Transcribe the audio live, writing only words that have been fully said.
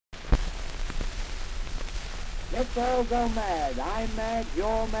Let's all go mad. I'm mad,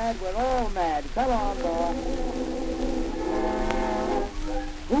 you're mad, we're all mad. Come on, boy.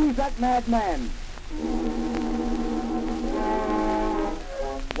 Who's that madman?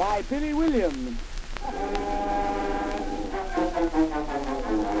 Why, Billy Williams.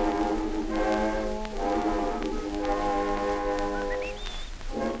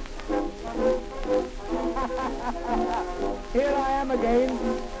 Here I am again.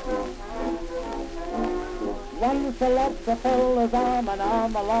 One philosopher's arm in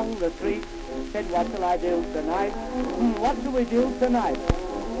arm along the street. Said, what shall I do tonight? What shall we do tonight?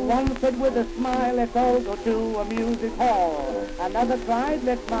 One said with a smile, let's all go to a music hall. Another cried,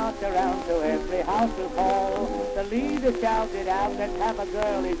 let's march around to every house we call. The leader shouted out, let's have a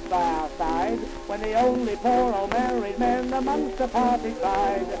girlish by our side. When the only poor old married man amongst the party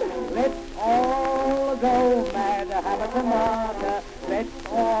cried, let's all go mad, have a tomato, let's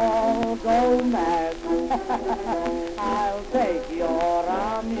all go mad. I'll take your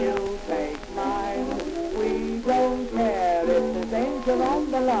arm, you take mine. We don't care if there's danger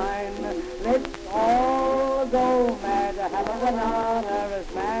on the line. Let's all go mad, have a banana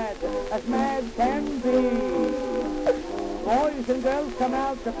as mad can be. Boys and girls come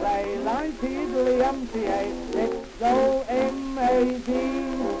out to play, line-to-iddly-umpty-ay. Let's go M-A-D,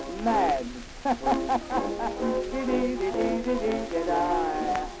 mad.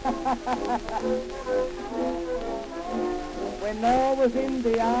 When Noah was in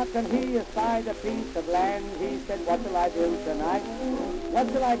the ark and he espied a piece of land, he said, what shall I do tonight? What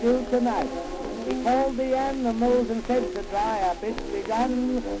shall I do tonight? He called the animals and said, to dry up it's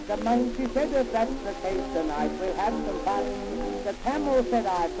begun. The monkey said, if that's the case tonight, we'll have some fun. The camel said,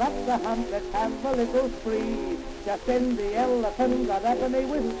 I've got the hump, let's have a little spree. Just then the elephant got up and he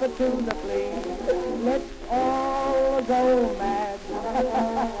whispered to the flea, let's all go mad.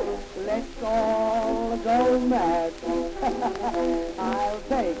 Let's all go mad. I'll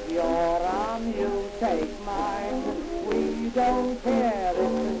take your arm, you take mine. We don't care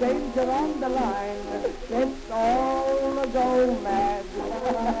if there's danger on the line. Let's all go mad.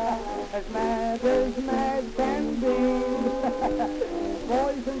 As mad can be.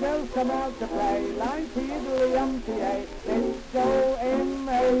 Boys and girls come out to play, line-to-iddly-umpty-ay. Let's go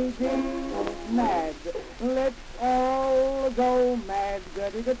M-A-D, mad. Let's all go mad,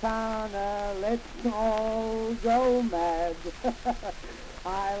 Gertie the Towner. Let's all go mad.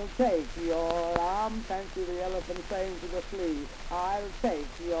 I'll take your arm, fancy the elephant saying to the flea. I'll take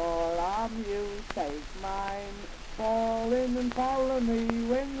your arm, you take mine. Fall in and follow me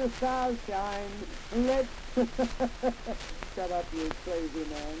when the stars shine. Let's... Shut up, you crazy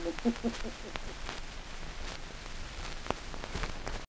man.